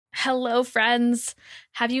Hello, friends.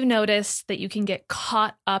 Have you noticed that you can get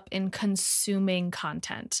caught up in consuming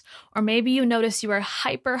content? Or maybe you notice you are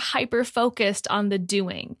hyper focused on the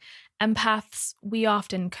doing. Empaths, we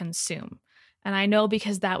often consume. And I know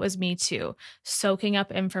because that was me too, soaking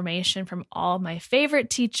up information from all my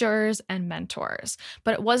favorite teachers and mentors.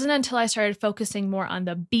 But it wasn't until I started focusing more on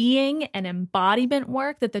the being and embodiment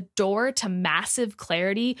work that the door to massive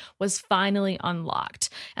clarity was finally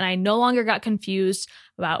unlocked. And I no longer got confused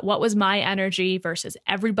about what was my energy versus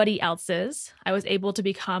everybody else's. I was able to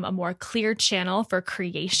become a more clear channel for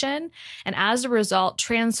creation, and as a result,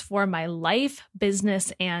 transform my life,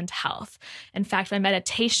 business, and health. In fact, my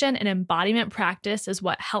meditation and embodiment practice is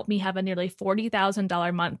what helped me have a nearly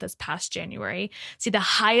 $40,000 month this past January, see the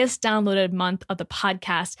highest downloaded month of the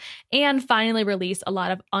podcast, and finally release a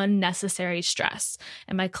lot of unnecessary stress.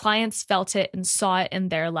 And my clients felt it and saw it in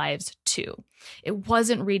their lives too. It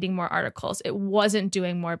wasn't reading more articles. It wasn't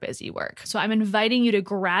doing more busy work. So I'm inviting you to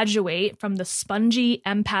graduate from the spongy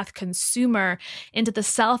empath consumer into the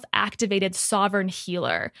self-activated sovereign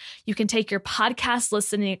healer. You can take your podcast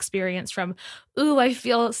listening experience from, ooh, I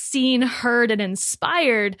feel seen, heard, and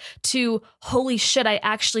inspired to, holy shit, I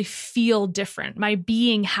actually feel different. My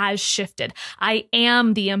being has shifted. I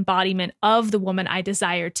am the embodiment of the woman I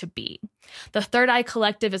desire to be. The Third Eye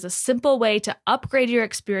Collective is a simple way to upgrade your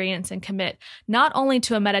experience and commit not only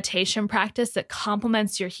to a meditation practice that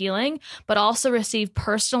complements your healing, but also receive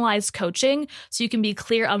personalized coaching so you can be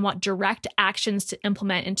clear on what direct actions to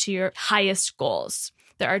implement into your highest goals.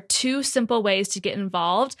 There are two simple ways to get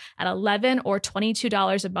involved at $11 or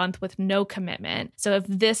 $22 a month with no commitment. So if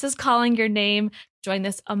this is calling your name, join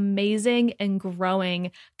this amazing and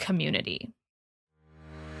growing community.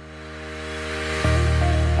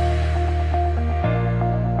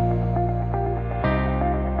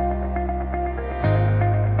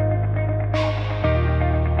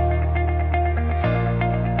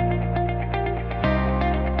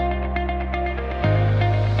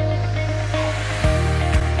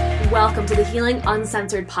 Welcome to the Healing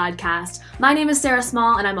Uncensored podcast. My name is Sarah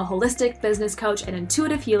Small, and I'm a holistic business coach and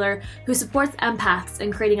intuitive healer who supports empaths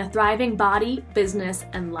in creating a thriving body, business,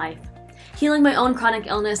 and life. Healing my own chronic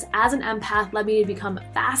illness as an empath led me to become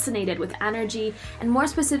fascinated with energy and more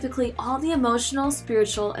specifically all the emotional,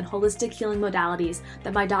 spiritual, and holistic healing modalities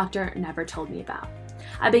that my doctor never told me about.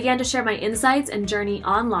 I began to share my insights and journey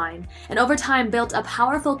online, and over time built a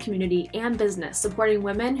powerful community and business supporting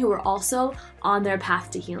women who are also on their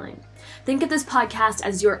path to healing. Think of this podcast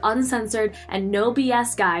as your uncensored and no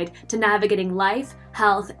BS guide to navigating life,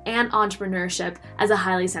 health, and entrepreneurship as a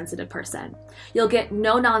highly sensitive person. You'll get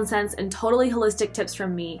no nonsense and totally holistic tips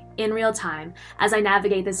from me in real time as I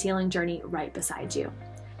navigate this healing journey right beside you.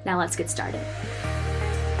 Now let's get started.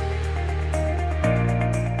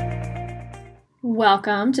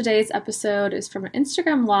 Welcome. Today's episode is from an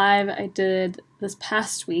Instagram Live I did this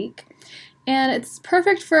past week, and it's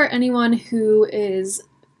perfect for anyone who is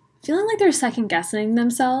feeling like they're second-guessing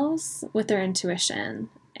themselves with their intuition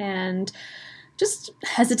and just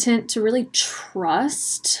hesitant to really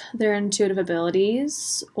trust their intuitive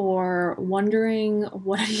abilities or wondering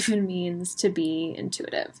what it even means to be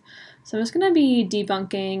intuitive. So I'm just going to be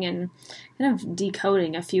debunking and kind of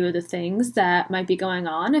decoding a few of the things that might be going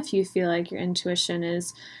on if you feel like your intuition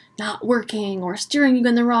is not working or steering you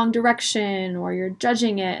in the wrong direction or you're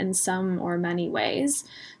judging it in some or many ways.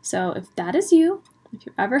 So if that is you, if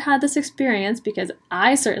you ever had this experience, because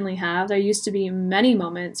I certainly have, there used to be many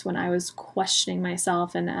moments when I was questioning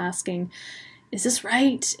myself and asking, is this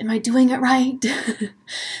right? Am I doing it right?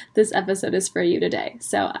 This episode is for you today.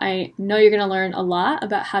 So I know you're going to learn a lot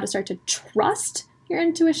about how to start to trust your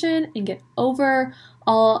intuition and get over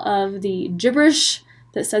all of the gibberish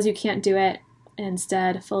that says you can't do it and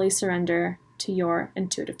instead fully surrender to your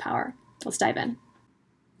intuitive power. Let's dive in.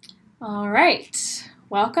 All right.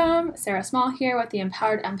 Welcome. Sarah Small here with the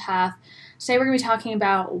Empowered Empath. Today we're going to be talking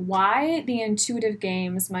about why the intuitive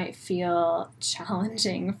games might feel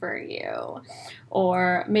challenging for you.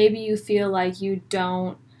 Or maybe you feel like you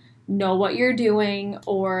don't know what you're doing,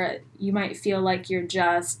 or you might feel like you're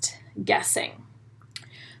just guessing.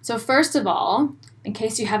 So first of all, in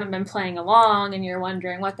case you haven't been playing along and you're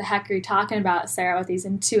wondering what the heck are you talking about, Sarah, with these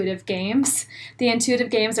intuitive games, the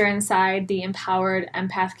intuitive games are inside the Empowered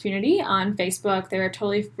Empath community on Facebook. They're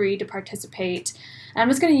totally free to participate. And I'm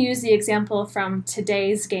just going to use the example from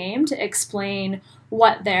today's game to explain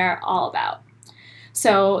what they're all about.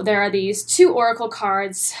 So there are these two oracle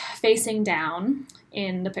cards facing down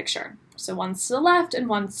in the picture. So one's to the left and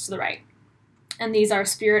one's to the right. And these are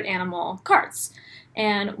spirit animal cards.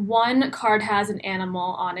 And one card has an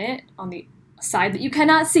animal on it, on the side that you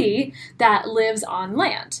cannot see, that lives on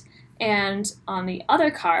land. And on the other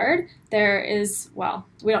card, there is, well,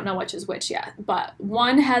 we don't know which is which yet, but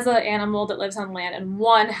one has an animal that lives on land and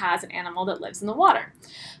one has an animal that lives in the water.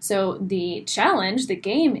 So the challenge, the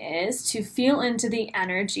game, is to feel into the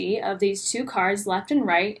energy of these two cards, left and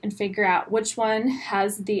right, and figure out which one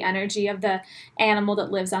has the energy of the animal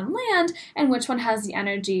that lives on land and which one has the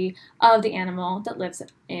energy of the animal that lives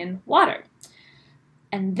in water.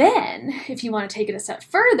 And then, if you want to take it a step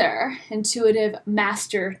further, Intuitive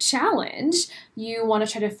Master Challenge, you want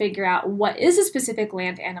to try to figure out what is a specific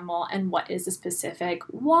land animal and what is a specific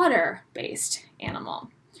water-based animal.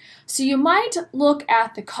 So you might look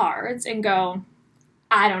at the cards and go,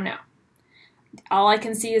 I don't know. All I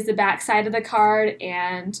can see is the back side of the card,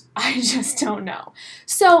 and I just don't know.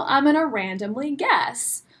 So I'm going to randomly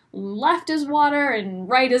guess. Left is water and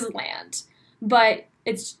right is land. But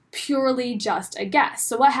it's purely just a guess.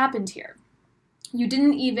 So what happened here? You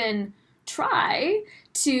didn't even try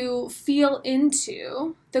to feel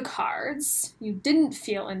into the cards. You didn't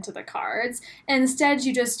feel into the cards. And instead,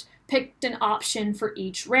 you just picked an option for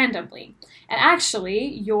each randomly. And actually,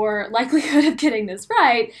 your likelihood of getting this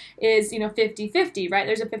right is, 50-50, right?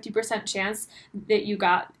 There's a 50% chance that you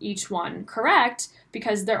got each one correct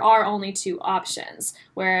because there are only two options.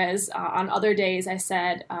 Whereas on other days, I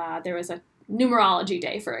said there was a numerology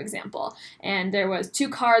day, for example, and there was two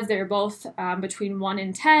cards. They were both between 1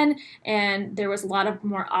 and 10, and there was a lot of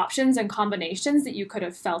more options and combinations that you could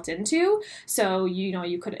have felt into. So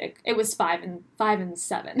you could, it was 5 and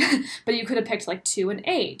 7, but you could have picked like 2 and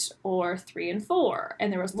 8 or 3 and 4,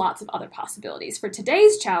 and there was lots of other possibilities. For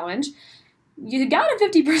today's challenge, you got a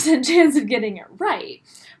 50% chance of getting it right,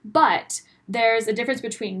 but there's a difference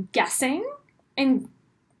between guessing and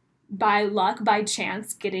by luck, by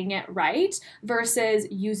chance, getting it right versus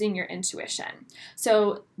using your intuition.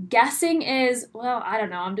 So guessing is, well, I don't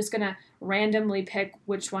know, I'm just going to randomly pick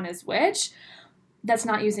which one is which. That's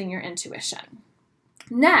not using your intuition.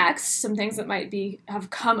 Next, some things that might have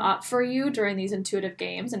come up for you during these intuitive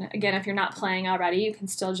games. And again, if you're not playing already, you can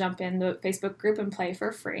still jump in the Facebook group and play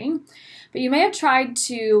for free. But you may have tried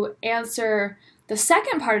to answer the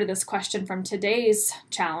second part of this question from today's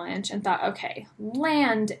challenge and thought, okay,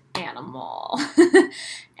 land animal.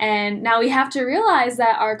 And now we have to realize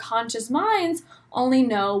that our conscious minds only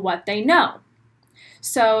know what they know.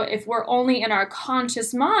 So if we're only in our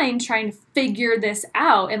conscious mind trying to figure this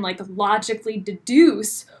out and logically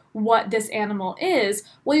deduce what this animal is,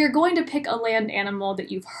 well, you're going to pick a land animal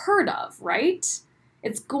that you've heard of, right?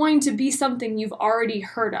 It's going to be something you've already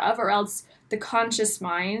heard of, or else the conscious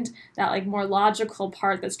mind, that more logical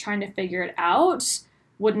part that's trying to figure it out,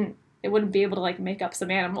 wouldn't be able to make up some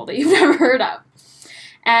animal that you've never heard of.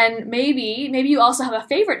 And maybe you also have a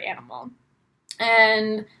favorite animal,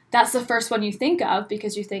 and that's the first one you think of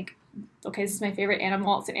because you think, okay, this is my favorite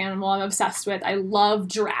animal. It's an animal I'm obsessed with. I love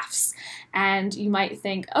giraffes. And you might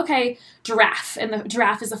think, okay, giraffe. And the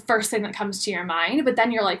giraffe is the first thing that comes to your mind. But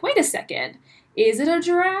then you're like, wait a second. Is it a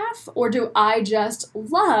giraffe, or do I just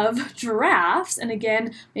love giraffes? And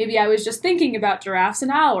again, maybe I was just thinking about giraffes an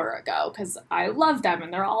hour ago because I love them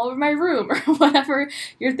and they're all over my room, or whatever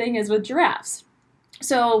your thing is with giraffes.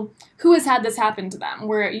 So who has had this happen to them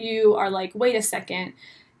where you are like, wait a second,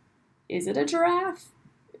 is it a giraffe?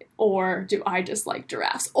 Or do I just like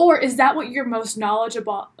giraffes? Or is that what you're most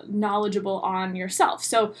knowledgeable on yourself?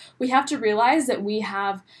 So we have to realize that we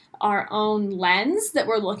have our own lens that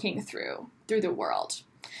we're looking through the world.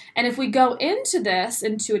 And if we go into this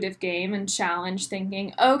intuitive game and challenge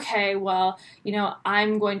thinking, okay, well,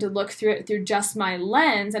 I'm going to look through it through just my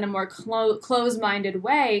lens in a more closed-minded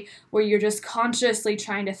way, where you're just consciously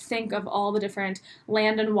trying to think of all the different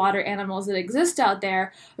land and water animals that exist out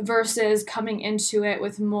there, versus coming into it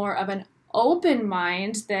with more of an open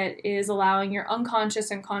mind that is allowing your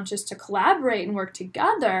unconscious and conscious to collaborate and work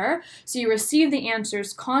together. So you receive the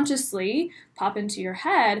answers consciously, pop into your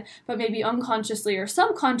head, but maybe unconsciously or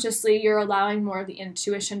subconsciously, you're allowing more of the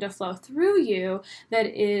intuition to flow through you that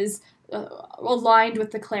is aligned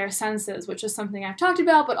with the clairsenses, which is something I've talked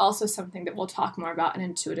about, but also something that we'll talk more about in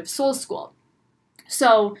Intuitive Soul School.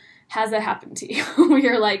 So has that happened to you? Where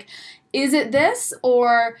you're like, is it this,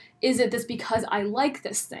 or is it this because I like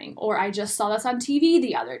this thing, or I just saw this on TV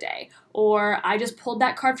the other day, or I just pulled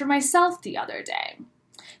that card for myself the other day?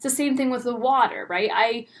 It's the same thing with the water, right?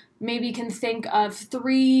 I maybe can think of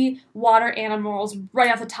 3 water animals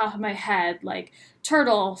right off the top of my head, like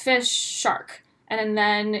turtle, fish, shark. And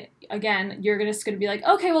then, again, you're just going to be like,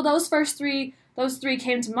 okay, well, those three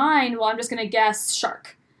came to mind. Well, I'm just going to guess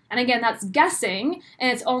shark. And again, that's guessing,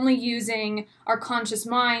 and it's only using our conscious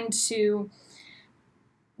mind to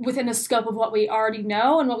within the scope of what we already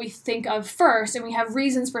know and what we think of first, and we have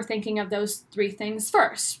reasons for thinking of those three things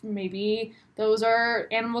first. Maybe those are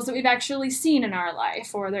animals that we've actually seen in our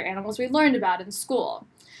life, or they're animals we learned about in school.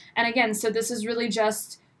 And again, so this is really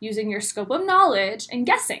just using your scope of knowledge and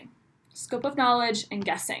guessing. Scope of knowledge and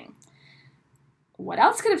guessing. What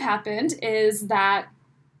else could have happened is that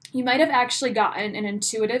you might have actually gotten an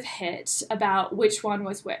intuitive hit about which one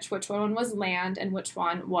was which one was land and which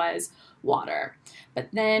one was water. But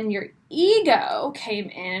then your ego came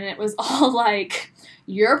in and it was all like,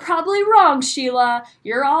 you're probably wrong, Sheila.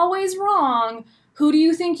 You're always wrong. Who do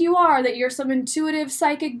you think you are, that you're some intuitive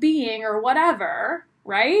psychic being or whatever,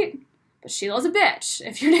 right? But Sheila's a bitch.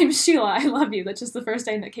 If your name's Sheila, I love you. That's just the first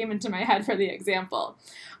name that came into my head for the example.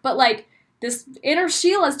 But like, this inner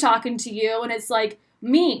Sheila's talking to you and it's like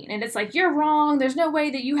mean. And it's like, you're wrong. There's no way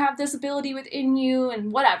that you have this ability within you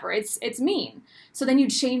and whatever. It's mean. So then you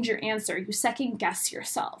change your answer. You second guess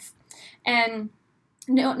yourself. And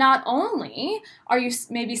no, not only are you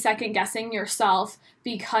maybe second guessing yourself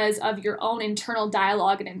because of your own internal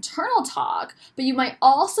dialogue and internal talk, but you might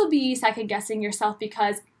also be second guessing yourself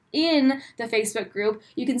because in the Facebook group,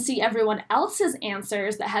 you can see everyone else's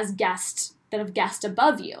answers that have guessed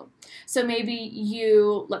above you. So maybe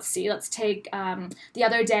let's take the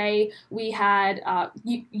other day we had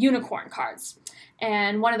unicorn cards.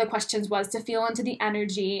 And one of the questions was to feel into the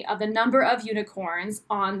energy of the number of unicorns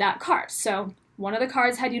on that card. So one of the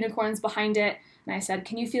cards had unicorns behind it. And I said,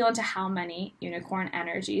 can you feel into how many unicorn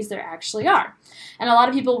energies there actually are? And a lot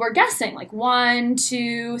of people were guessing, like 1,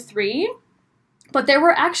 2, 3. But there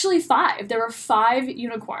were actually 5. There were 5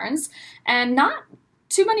 unicorns. And not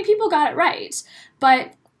too many people got it right.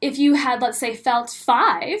 But if you had, let's say, felt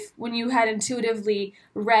 5 when you had intuitively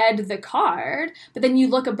read the card, but then you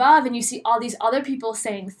look above and you see all these other people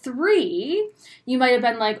saying 3, you might have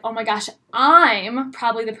been like, oh my gosh, I'm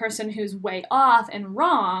probably the person who's way off and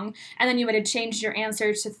wrong. And then you might have changed your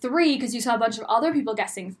answer to 3 because you saw a bunch of other people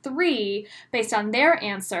guessing 3 based on their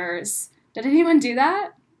answers. Did anyone do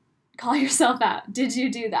that? Call yourself out. Did you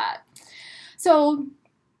do that? So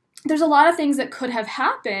there's a lot of things that could have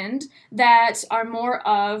happened that are more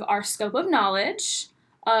of our scope of knowledge,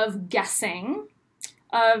 of guessing,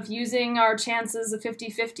 of using our chances of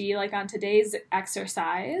 50-50 like on today's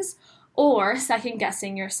exercise, or second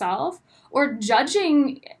guessing yourself, or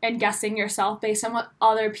judging and guessing yourself based on what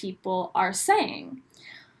other people are saying.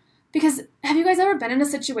 Because have you guys ever been in a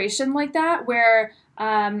situation like that where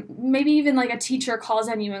maybe even like a teacher calls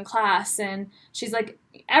on you in class and she's like,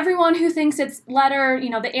 everyone who thinks it's letter,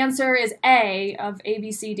 the answer is A of A,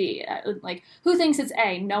 B, C, D. Like, who thinks it's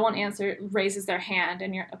A? No one raises their hand,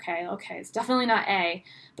 and you're, okay, it's definitely not A,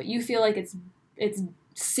 but you feel like it's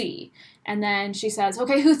C. And then she says,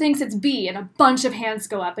 okay, who thinks it's B? And a bunch of hands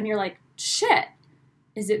go up, and you're like, shit,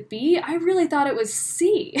 is it B? I really thought it was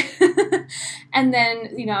C. And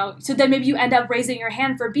then, so then maybe you end up raising your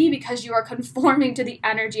hand for B because you are conforming to the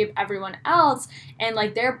energy of everyone else, and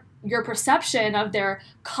like your perception of their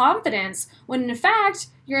confidence, when in fact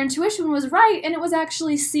your intuition was right and it was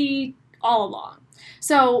actually C all along.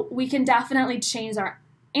 So we can definitely change our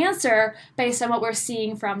answer based on what we're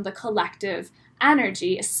seeing from the collective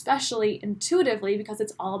energy, especially intuitively, because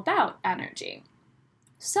it's all about energy.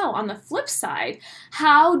 So on the flip side,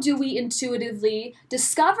 how do we intuitively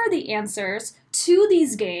discover the answers to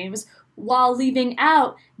these games while leaving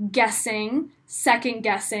out guessing, second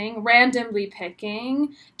guessing, randomly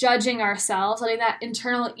picking, judging ourselves, letting that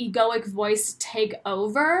internal egoic voice take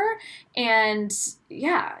over, and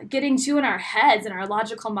getting too in our heads and our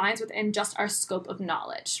logical minds within just our scope of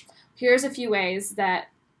knowledge? Here's a few ways that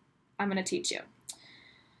I'm going to teach you.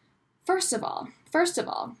 First of all,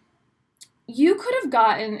 you could have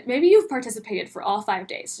gotten, maybe you've participated for all 5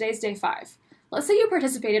 days. Today's day 5. Let's say you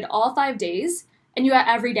participated all 5 days and you got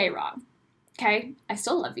every day wrong. Okay, I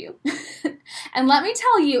still love you. And let me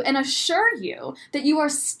tell you and assure you that you are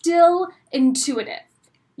still intuitive.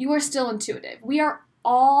 You are still intuitive. We are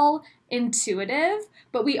all intuitive,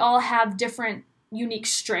 but we all have different unique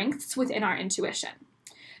strengths within our intuition.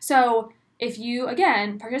 So if you,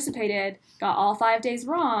 again, participated, got all 5 days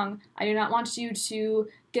wrong, I do not want you to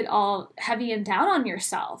get all heavy and down on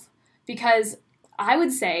yourself, because I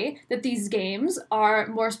would say that these games are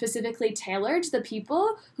more specifically tailored to the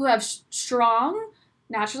people who have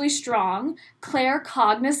naturally strong,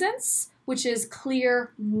 claircognizance, which is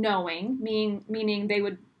clear knowing, meaning they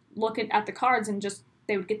would look at the cards and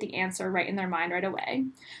they would get the answer right in their mind right away.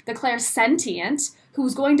 The clairsentient,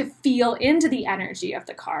 who's going to feel into the energy of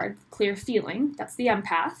the card, clear feeling, that's the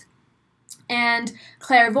empath. And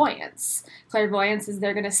clairvoyance. Clairvoyance is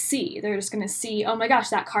they're just going to see, oh my gosh,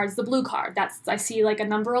 that card's the blue card. I see like a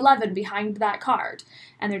number 11 behind that card,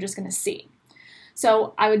 and they're just going to see.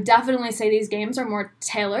 So I would definitely say these games are more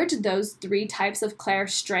tailored to those 3 types of clair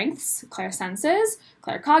strengths: clairsenses,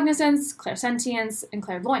 claircognizance, clairsentience, and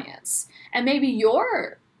clairvoyance. And maybe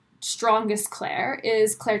your strongest clair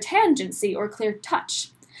is clairtangency or clear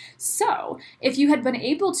touch. So, if you had been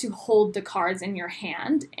able to hold the cards in your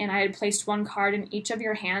hand, and I had placed one card in each of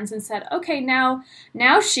your hands and said, okay, now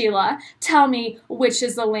Sheila, tell me which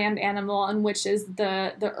is the land animal and which is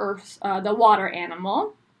the earth, the water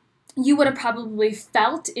animal, you would have probably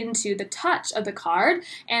felt into the touch of the card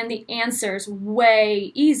and the answers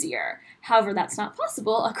way easier. However, that's not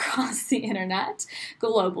possible across the internet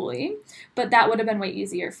globally, but that would have been way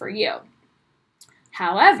easier for you.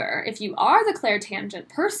 However, if you are the clairtangent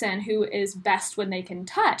person who is best when they can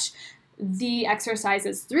touch, the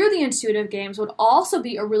exercises through the intuitive games would also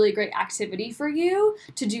be a really great activity for you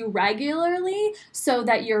to do regularly so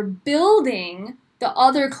that you're building the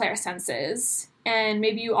other clairsenses, and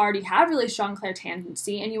maybe you already have really strong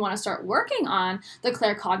clairtangency and you want to start working on the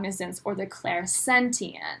claircognizance or the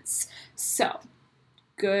clairsentience. So,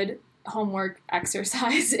 good homework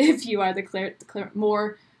exercise if you are the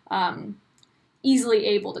more easily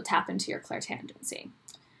able to tap into your clairtangency.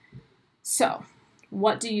 So,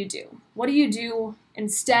 what do you do? What do you do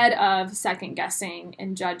instead of second guessing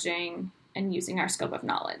and judging and using our scope of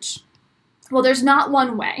knowledge? Well, there's not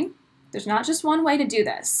one way. There's not just one way to do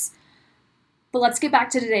this. But let's get back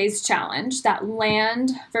to today's challenge, that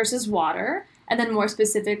land versus water, and then more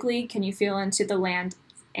specifically, can you feel into the land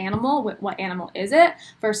animal? What animal is it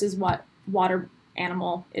versus what water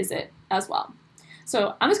animal is it as well?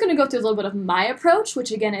 So I'm just going to go through a little bit of my approach,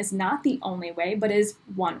 which again is not the only way, but is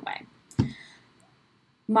one way.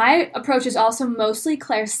 My approach is also mostly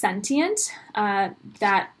clairsentient,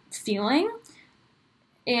 that feeling,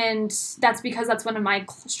 and that's because that's one of my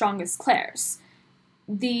strongest clairs.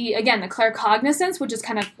 The claircognizance, which is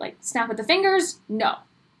kind of like snap at the fingers, no.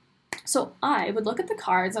 So I would look at the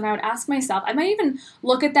cards and I would ask myself, I might even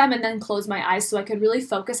look at them and then close my eyes so I could really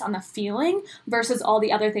focus on the feeling versus all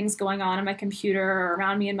the other things going on my computer or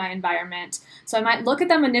around me in my environment. So I might look at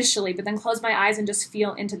them initially, but then close my eyes and just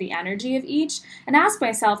feel into the energy of each and ask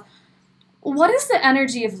myself, what is the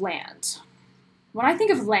energy of land? When I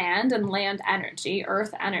think of land and land energy,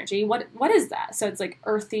 earth energy, what is that? So it's like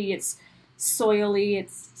earthy, it's soily,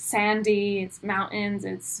 it's sandy, it's mountains,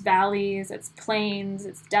 it's valleys, it's plains,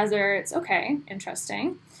 it's deserts. Okay,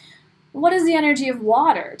 interesting. What is the energy of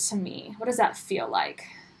water to me? What does that feel like?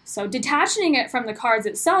 So detaching it from the cards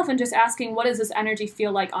itself and just asking, what does this energy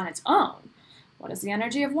feel like on its own? What is the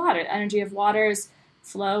energy of water? The energy of water is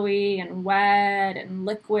flowy and wet and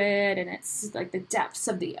liquid, and it's like the depths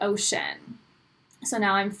of the ocean. So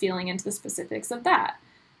now I'm feeling into the specifics of that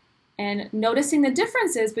and noticing the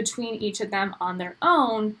differences between each of them on their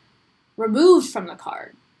own, removed from the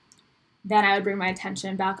card. Then I would bring my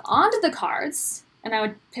attention back onto the cards, and I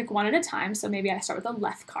would pick one at a time. So maybe I start with the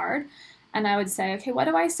left card, and I would say, okay, what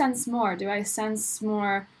do I sense more? Do I sense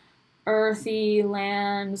more earthy,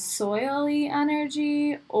 land, soily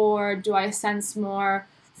energy, or do I sense more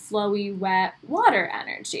flowy, wet, water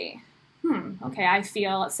energy? Okay,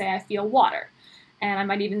 let's say I feel water. And I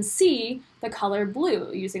might even see the color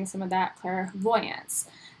blue using some of that clairvoyance.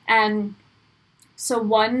 And so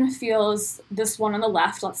this one on the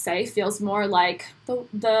left, let's say, feels more like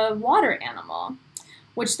the water animal,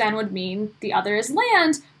 which then would mean the other is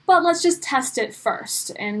land, but let's just test it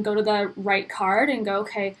first and go to the right card and go,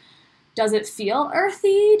 okay, does it feel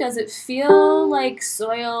earthy? Does it feel like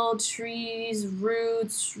soil, trees,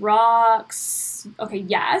 roots, rocks? Okay,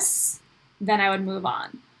 yes. Then I would move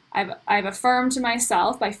on. I've affirmed to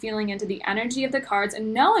myself by feeling into the energy of the cards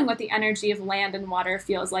and knowing what the energy of land and water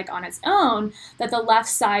feels like on its own, that the left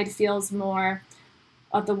side feels more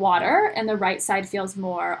of the water and the right side feels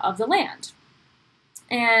more of the land.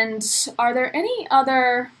 And are there any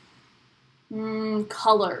other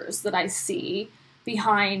colors that I see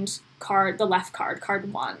behind the left card,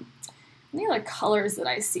 card 1? Any other colors that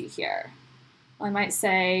I see here? Well, I might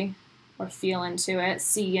say, or feel into it,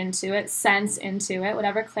 see into it, sense into it,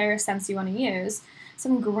 whatever clairsense you want to use.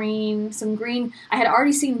 Some green. I had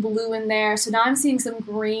already seen blue in there, so now I'm seeing some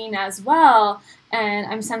green as well, and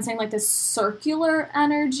I'm sensing like this circular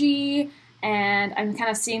energy, and I'm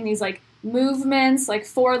kind of seeing these like movements, like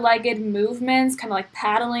four-legged movements, kind of like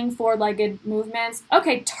paddling four-legged movements.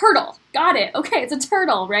 Okay, turtle. Got it. Okay, it's a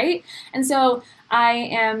turtle, right? And so I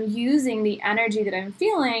am using the energy that I'm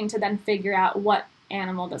feeling to then figure out what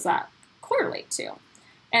animal does that correlate to.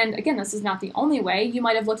 And again, this is not the only way. You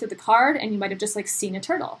might have looked at the card and you might have just like seen a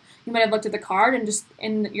turtle. You might have looked at the card and just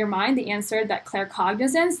in your mind, the answer, that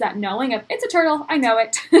claircognizance, that knowing of it's a turtle, I know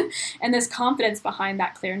it, and this confidence behind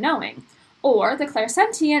that clear knowing. Or the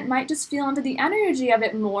clairsentient might just feel into the energy of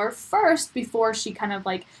it more first before she kind of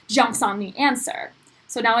like jumps on the answer.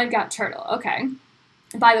 So now I've got turtle. Okay.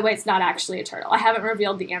 By the way, it's not actually a turtle. I haven't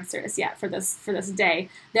revealed the answers yet for this day.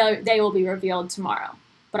 They will be revealed tomorrow.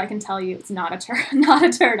 But I can tell you it's not a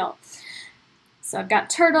turtle. So I've got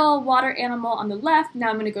turtle, water animal on the left. Now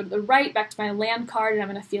I'm going to go to the right, back to my land card, and I'm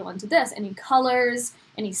going to feel into this. Any colors,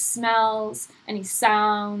 any smells, any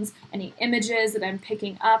sounds, any images that I'm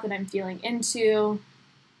picking up and I'm feeling into.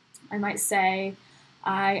 I might say,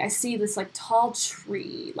 I see this like tall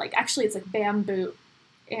tree, like actually it's like bamboo,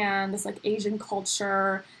 and this like Asian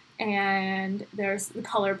culture, and there's the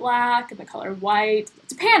color black and the color white.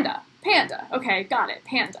 It's a panda. Okay, got it.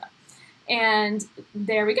 Panda. And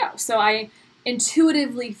there we go. So I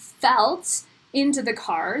intuitively felt into the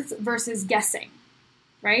cards versus guessing,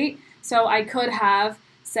 right? So I could have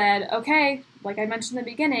said, okay, like I mentioned in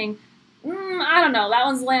the beginning, I don't know, that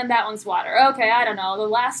one's land, that one's water. Okay, I don't know.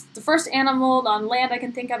 The first animal on land I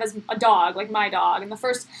can think of is a dog, like my dog. And the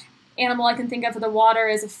first animal I can think of for the water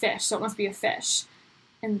is a fish, so it must be a fish.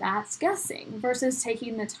 And that's guessing versus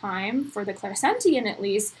taking the time, for the clairsentient at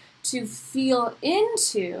least, to feel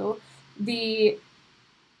into the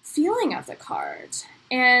feeling of the card,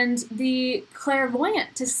 and the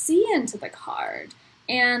clairvoyant to see into the card,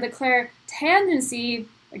 and the clairtangency,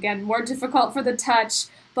 again, more difficult for the touch,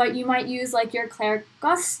 but you might use like your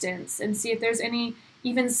clairgustance and see if there's any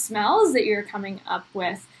even smells that you're coming up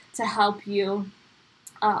with to help you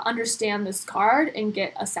understand this card and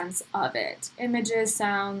get a sense of it. Images,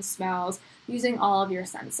 sounds, smells, using all of your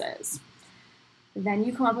senses. Then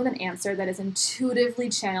you come up with an answer that is intuitively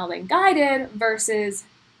channeled and guided versus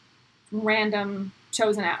random,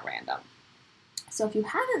 chosen at random. So if you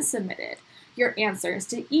haven't submitted your answers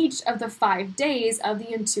to each of the 5 days of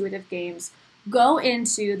the intuitive games, go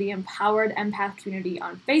into the Empowered Empath community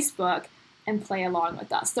on Facebook and play along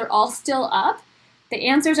with us. They're all still up. The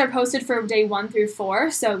answers are posted for day 1 through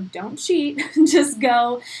 4, so don't cheat. Just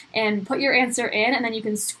go and put your answer in, and then you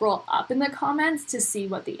can scroll up in the comments to see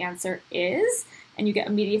what the answer is, and you get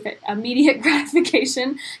immediate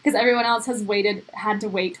gratification because everyone else has had to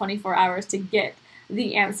wait 24 hours to get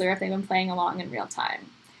the answer if they've been playing along in real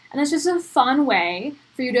time. And it's just a fun way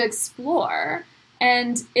for you to explore,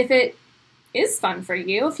 and if it is fun for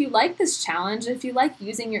you, if you like this challenge, if you like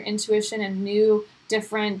using your intuition in new,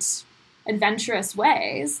 different, adventurous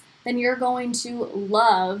ways, then you're going to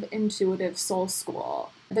love Intuitive Soul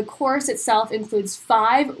School. The course itself includes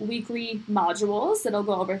 5 weekly modules that'll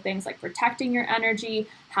go over things like protecting your energy,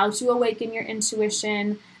 how to awaken your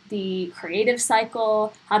intuition, the creative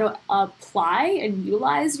cycle, how to apply and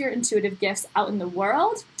utilize your intuitive gifts out in the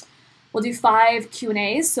world. We'll do 5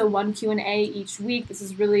 Q&As, so 1 Q&A each week. This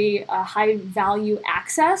is really a high value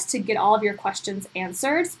access to get all of your questions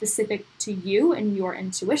answered specific to you and your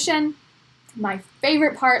intuition. My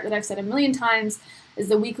favorite part that I've said a million times is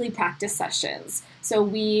the weekly practice sessions. So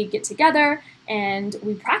we get together and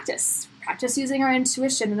we practice using our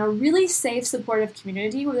intuition in a really safe, supportive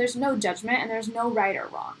community where there's no judgment and there's no right or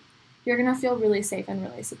wrong. You're going to feel really safe and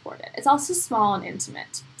really supported. It's also small and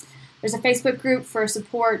intimate. There's a Facebook group for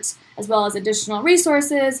support as well as additional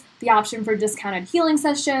resources, the option for discounted healing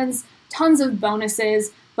sessions, tons of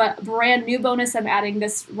bonuses, but a brand new bonus I'm adding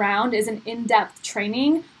this round is an in-depth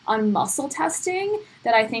training on muscle testing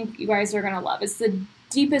that I think you guys are going to love. It's the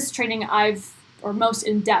deepest training most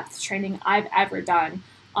in-depth training I've ever done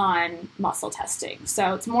on muscle testing.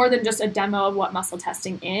 So it's more than just a demo of what muscle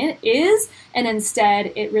testing is, and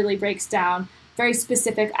instead it really breaks down very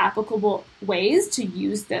specific, applicable ways to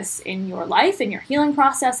use this in your life, in your healing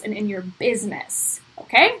process, and in your business,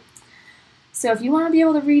 okay? So if you want to be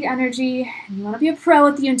able to read energy, and you want to be a pro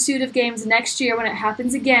at the intuitive games next year when it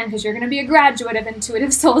happens again, because you're going to be a graduate of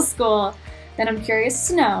Intuitive Soul School, then I'm curious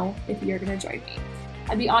to know if you're going to join me.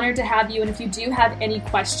 I'd be honored to have you, and if you do have any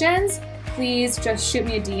questions, please just shoot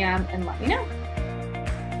me a DM and let me know.